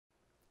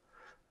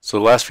So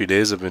the last few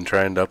days I've been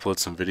trying to upload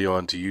some video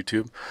onto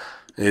YouTube.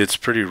 It's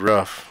pretty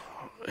rough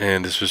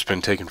and it's just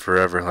been taking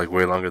forever, like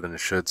way longer than it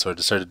should, so I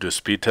decided to do a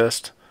speed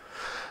test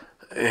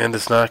and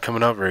it's not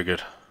coming out very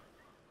good.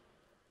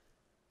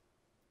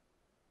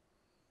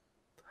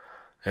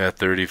 Yeah,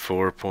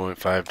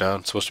 34.5 down,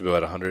 it's supposed to be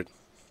about 100.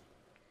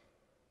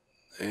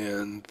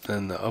 And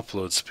then the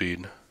upload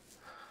speed,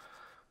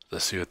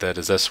 let's see what that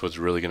is. That's what's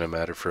really going to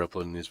matter for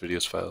uploading these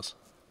videos files.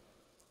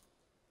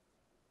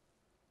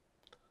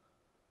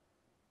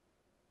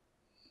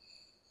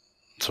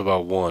 So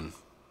about 1,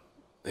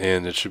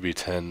 and it should be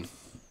 10.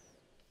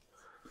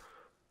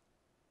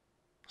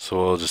 So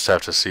we'll just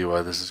have to see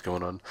why this is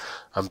going on.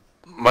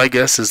 My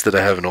guess is that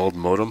I have an old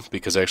modem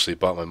because I actually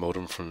bought my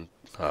modem from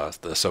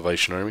the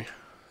Salvation Army.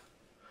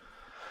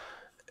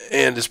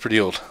 And it's pretty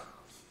old.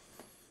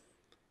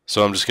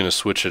 So I'm just going to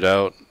switch it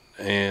out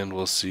and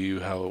we'll see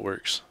how it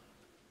works.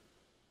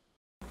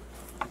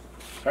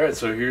 Alright,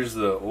 so here's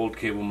the old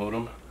cable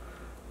modem.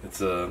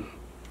 It's a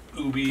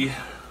Ubi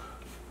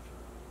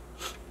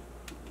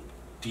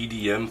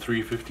DDM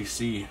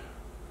 350C.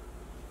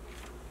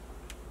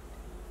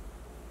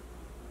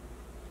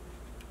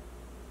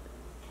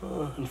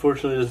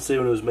 Unfortunately, it doesn't say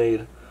when it was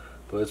made,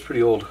 but it's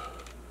pretty old.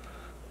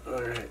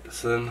 Alright,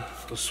 so then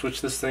we'll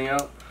switch this thing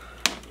out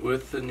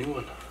with the new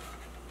one,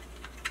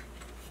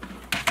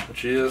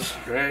 which is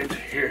right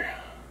here.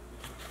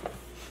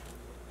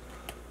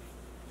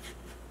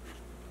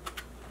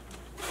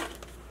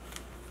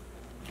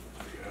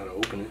 Figure out how to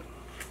open it.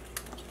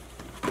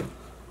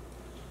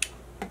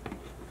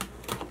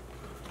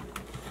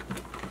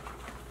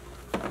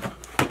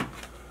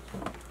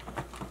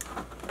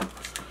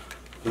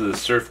 This is a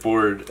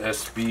Surfboard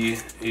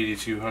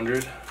SB8200.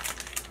 It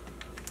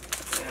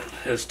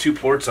has 2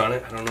 ports on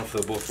it. I don't know if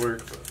they'll both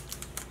work, but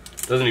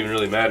it doesn't even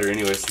really matter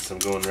anyway since I'm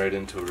going right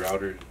into a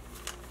router.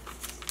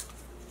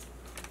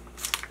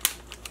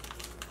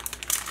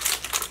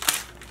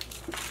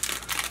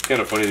 It's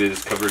kind of funny they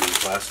just covered it in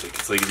plastic.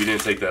 It's like if you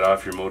didn't take that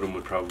off, your modem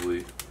would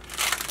probably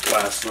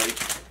last like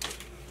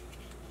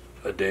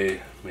a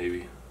day,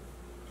 maybe.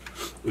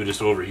 It would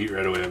just overheat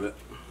right away a bit.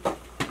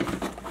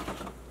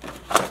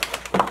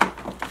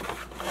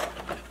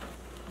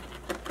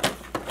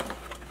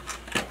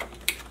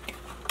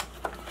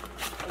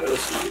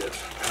 Let's see,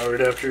 yes. Power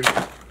adapter,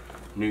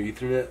 new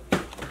Ethernet.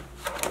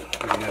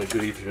 We got a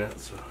good Ethernet,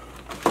 so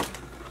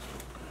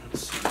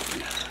let's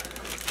see.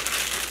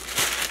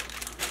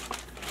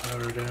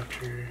 Power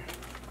adapter.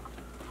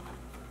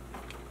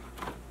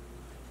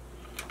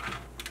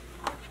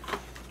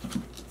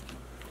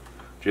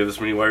 Do you have this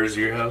many wires at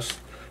your house?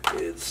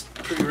 It's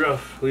pretty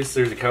rough. At least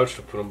there's a couch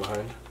to put them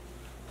behind.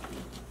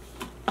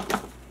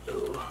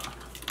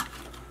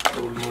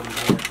 Old modem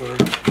power cord.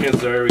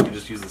 Chances are we could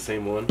just use the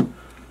same one.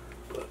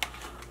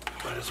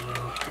 Might as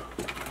well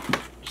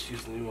just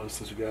use the new one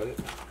since we got it.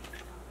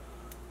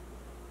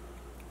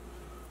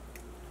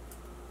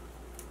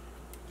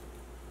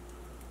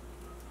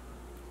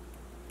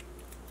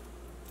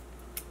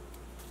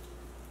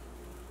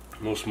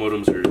 Most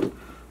modems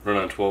run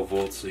on 12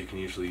 volts, so you can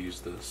usually use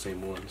the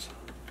same ones.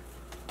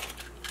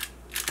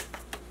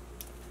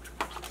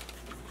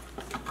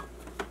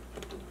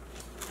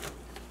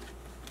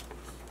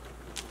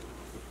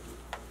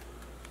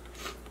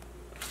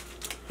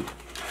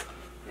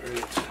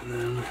 And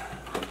then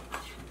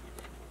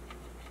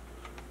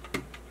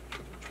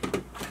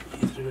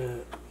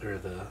Ethernet, or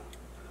the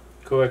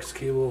coax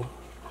cable.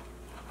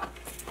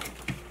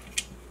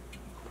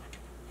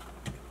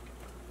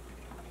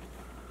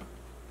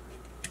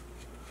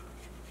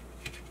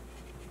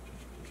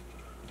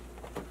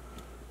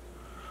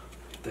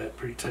 Get that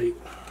pretty tight.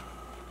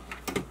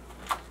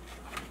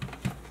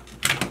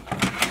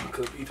 Hook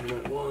up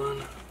Ethernet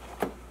 1.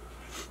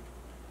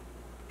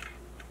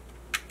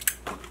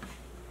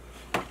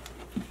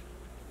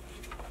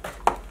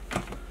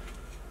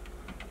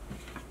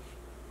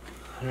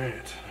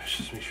 Alright, let's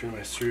just make sure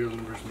my serial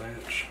numbers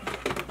match.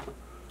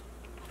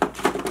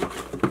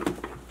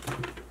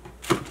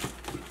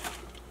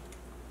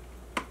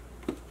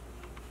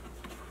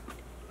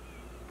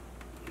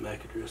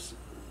 MAC addresses.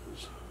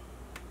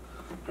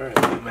 Alright,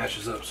 it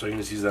matches up, so I can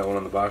just use that one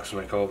on the box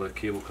when I call the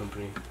cable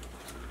company.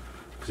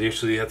 Because you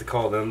actually have to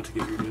call them to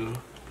get your new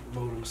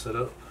modem set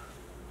up.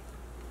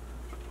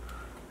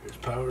 Here's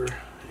power,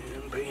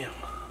 and bam.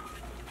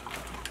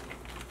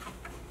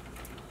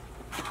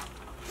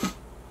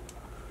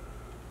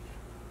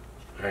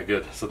 Alright,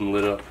 good. Something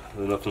lit up.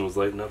 Nothing was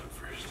lighting up at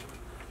first.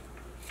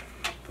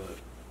 But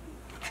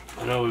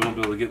I know we won't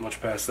be able to get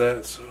much past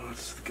that, so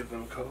let's give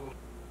them a call.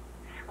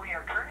 We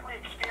are currently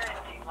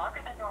experiencing longer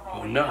than normal.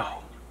 Oh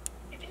no.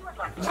 If you would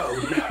like to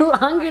Oh no.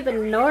 Longer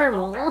than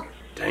normal.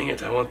 Dang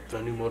it, I want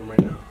a new modem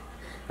right now.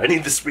 I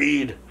need the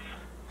speed.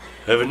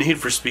 I have a need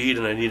for speed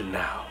and I need it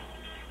now.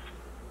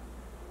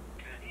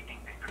 Good evening,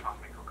 thank you for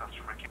calling Micro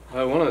Customer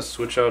Care. I want to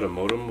switch out a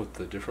modem with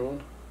the different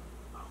one.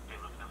 Okay,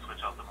 looking to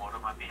switch out the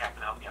modem. I'd be happy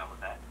to help you out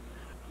with that.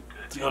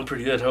 It's Good. going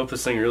pretty good. I hope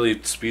this thing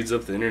really speeds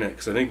up the internet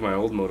because I think my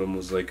old modem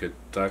was like a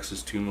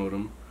docsis 2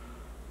 modem.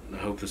 And I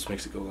hope this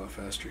makes it go a lot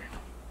faster.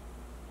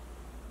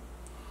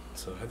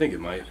 So I think it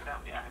might. Yeah,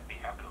 I'd be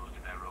happy to look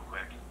at that real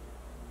quick.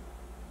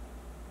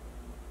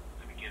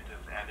 Let me get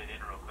this added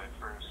in real quick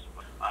first.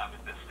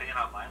 If it's staying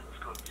online,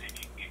 let's go and see if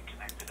you can get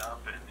connected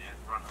up and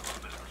run a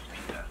little bit of a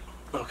speed test.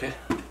 Okay.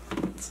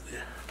 Let's see.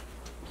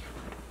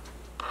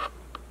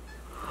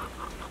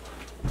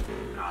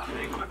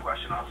 Hey, quick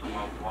question also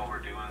while we're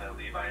doing that,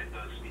 Levi,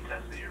 the speed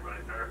test that you're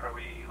running, are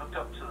we hooked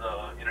up to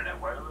the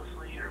internet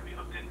wirelessly or are we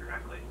hooked in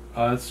directly?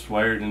 It's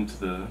wired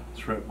into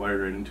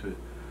wired right into it.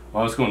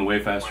 Well, it's going way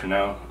faster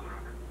now.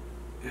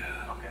 Yeah.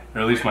 Okay.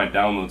 Or at least my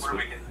download's What are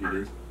we what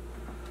getting it is.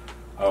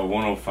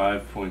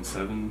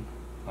 105.7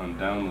 on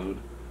download.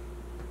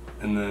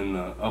 And then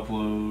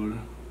upload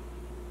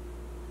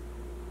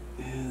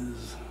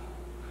is,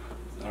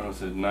 I don't know,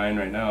 it's at 9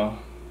 right now.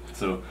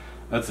 So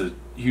that's a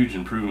huge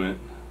improvement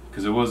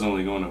because it was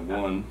only going at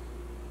 1.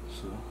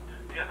 So.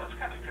 Yeah, that's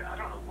kind of good. I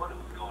don't know what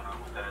was going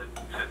on with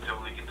that to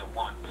only get to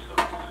 1.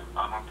 So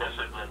I'm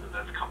definitely glad that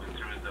that's coming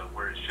through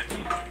where it should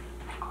be.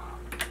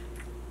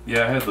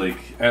 Yeah, I had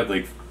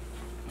like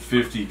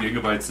 50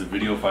 gigabytes of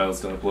video files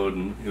to upload,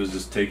 and it was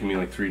just taking me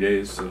like 3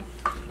 days. So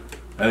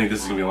I think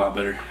this is gonna be a lot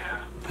better.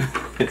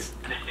 It's,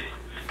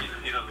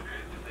 you know, the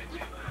crazy thing,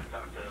 man, I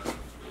talked to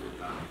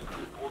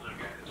older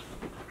guys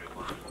every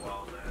once in a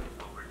while that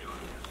what we're doing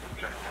is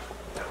trying to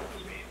test the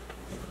speed.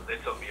 They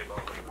told me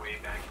about like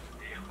way back in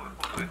the day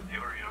when they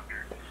were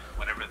younger,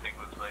 when everything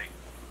was like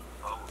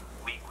a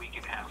week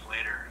and a half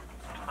later,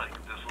 like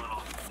this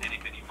little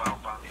itty bitty file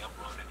finally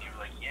uploaded, and you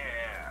were like,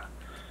 yeah.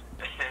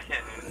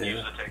 And it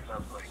usually takes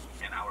us like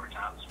an hour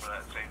tops for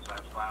that same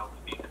size file to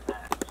be in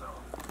that. So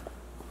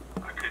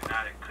I could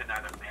not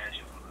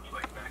imagine what it was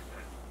like back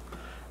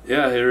then.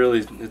 yeah,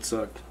 it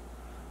sucked.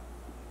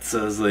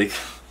 So it was like,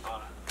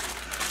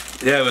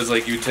 yeah, it was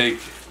like you take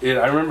it.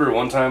 I remember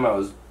one time I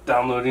was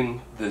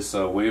downloading this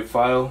WAV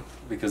file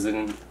because it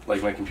didn't,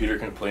 like, my computer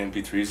couldn't play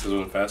MP3s because it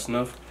wasn't fast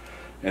enough,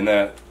 and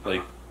that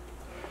like.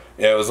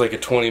 Yeah, it was like a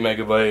 20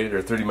 megabyte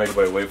or 30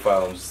 megabyte WAV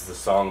file. It was just the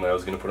song that I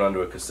was going to put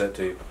onto a cassette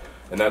tape.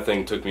 And that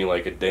thing took me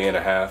like a day and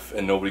a half,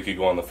 and nobody could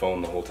go on the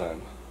phone the whole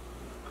time.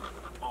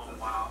 Oh,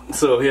 wow.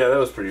 So, yeah, that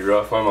was pretty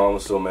rough. My mom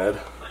was so mad.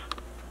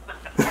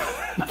 But,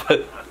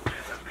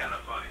 That's kind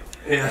of funny.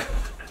 yeah.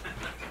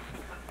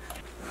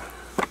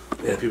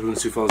 Yeah, people in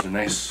Sioux Falls are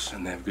nice,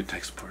 and they have good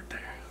tech support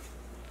there.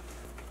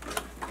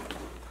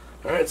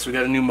 Alright, so we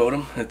got a new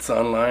modem. It's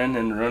online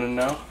and running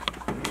now.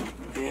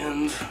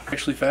 And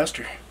actually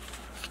faster.